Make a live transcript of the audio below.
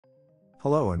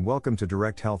Hello and welcome to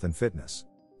Direct Health and Fitness.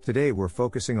 Today we're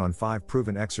focusing on 5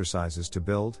 proven exercises to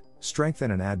build, strengthen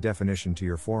and add definition to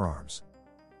your forearms.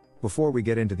 Before we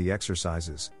get into the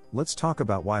exercises, let's talk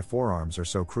about why forearms are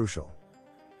so crucial.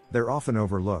 They're often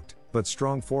overlooked, but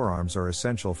strong forearms are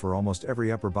essential for almost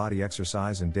every upper body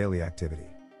exercise and daily activity.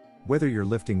 Whether you're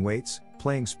lifting weights,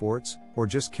 playing sports, or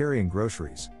just carrying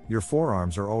groceries, your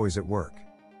forearms are always at work.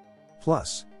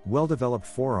 Plus, well-developed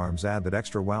forearms add that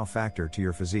extra wow factor to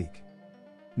your physique.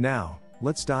 Now,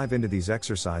 let's dive into these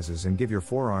exercises and give your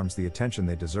forearms the attention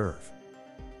they deserve.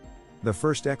 The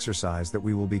first exercise that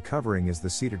we will be covering is the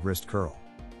seated wrist curl.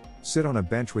 Sit on a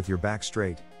bench with your back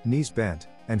straight, knees bent,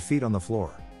 and feet on the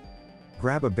floor.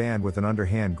 Grab a band with an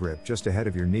underhand grip just ahead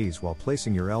of your knees while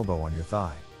placing your elbow on your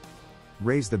thigh.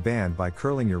 Raise the band by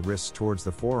curling your wrists towards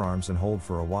the forearms and hold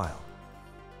for a while.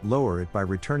 Lower it by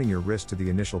returning your wrist to the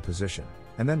initial position,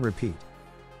 and then repeat.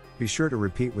 Be sure to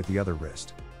repeat with the other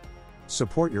wrist.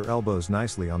 Support your elbows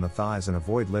nicely on the thighs and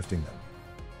avoid lifting them.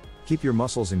 Keep your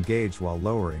muscles engaged while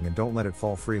lowering and don't let it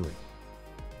fall freely.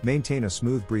 Maintain a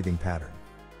smooth breathing pattern.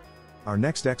 Our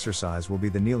next exercise will be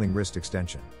the kneeling wrist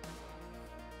extension.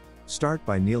 Start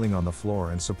by kneeling on the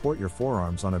floor and support your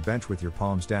forearms on a bench with your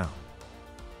palms down.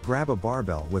 Grab a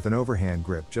barbell with an overhand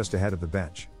grip just ahead of the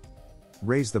bench.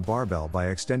 Raise the barbell by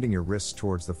extending your wrists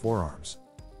towards the forearms.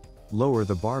 Lower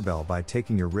the barbell by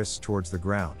taking your wrists towards the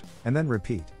ground, and then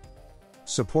repeat.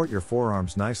 Support your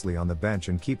forearms nicely on the bench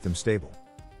and keep them stable.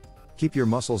 Keep your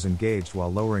muscles engaged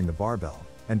while lowering the barbell,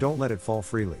 and don't let it fall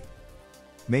freely.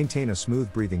 Maintain a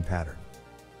smooth breathing pattern.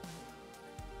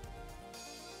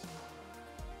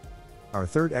 Our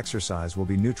third exercise will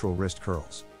be neutral wrist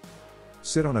curls.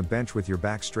 Sit on a bench with your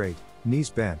back straight, knees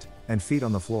bent, and feet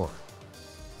on the floor.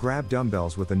 Grab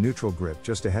dumbbells with a neutral grip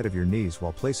just ahead of your knees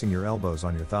while placing your elbows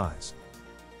on your thighs.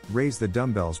 Raise the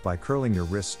dumbbells by curling your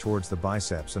wrists towards the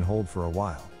biceps and hold for a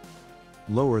while.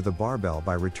 Lower the barbell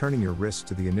by returning your wrists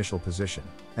to the initial position,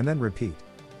 and then repeat.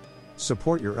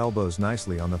 Support your elbows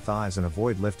nicely on the thighs and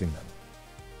avoid lifting them.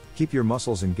 Keep your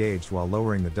muscles engaged while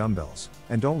lowering the dumbbells,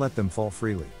 and don't let them fall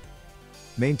freely.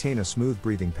 Maintain a smooth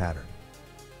breathing pattern.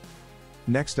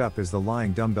 Next up is the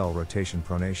lying dumbbell rotation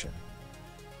pronation.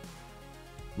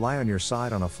 Lie on your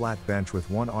side on a flat bench with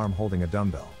one arm holding a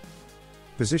dumbbell.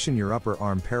 Position your upper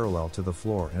arm parallel to the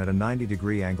floor and at a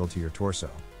 90-degree angle to your torso.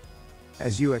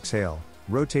 As you exhale,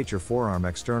 rotate your forearm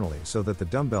externally so that the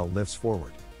dumbbell lifts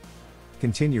forward.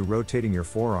 Continue rotating your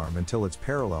forearm until it's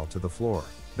parallel to the floor,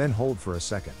 then hold for a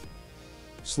second.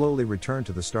 Slowly return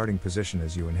to the starting position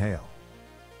as you inhale.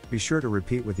 Be sure to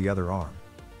repeat with the other arm.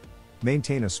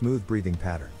 Maintain a smooth breathing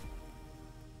pattern.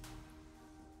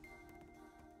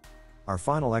 Our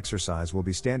final exercise will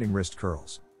be standing wrist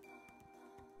curls.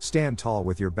 Stand tall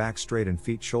with your back straight and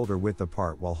feet shoulder width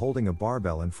apart while holding a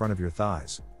barbell in front of your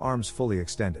thighs, arms fully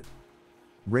extended.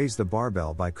 Raise the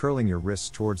barbell by curling your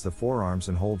wrists towards the forearms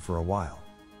and hold for a while.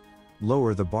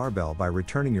 Lower the barbell by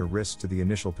returning your wrists to the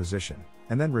initial position,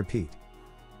 and then repeat.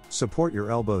 Support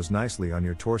your elbows nicely on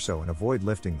your torso and avoid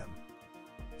lifting them.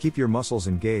 Keep your muscles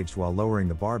engaged while lowering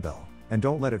the barbell, and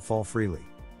don't let it fall freely.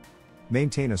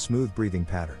 Maintain a smooth breathing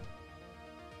pattern.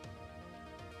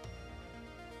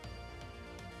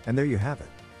 And there you have it.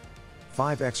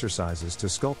 5 exercises to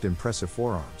sculpt impressive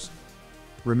forearms.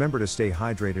 Remember to stay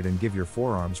hydrated and give your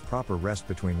forearms proper rest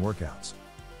between workouts.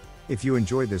 If you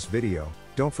enjoyed this video,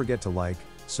 don't forget to like,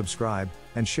 subscribe,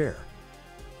 and share.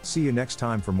 See you next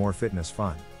time for more fitness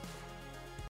fun.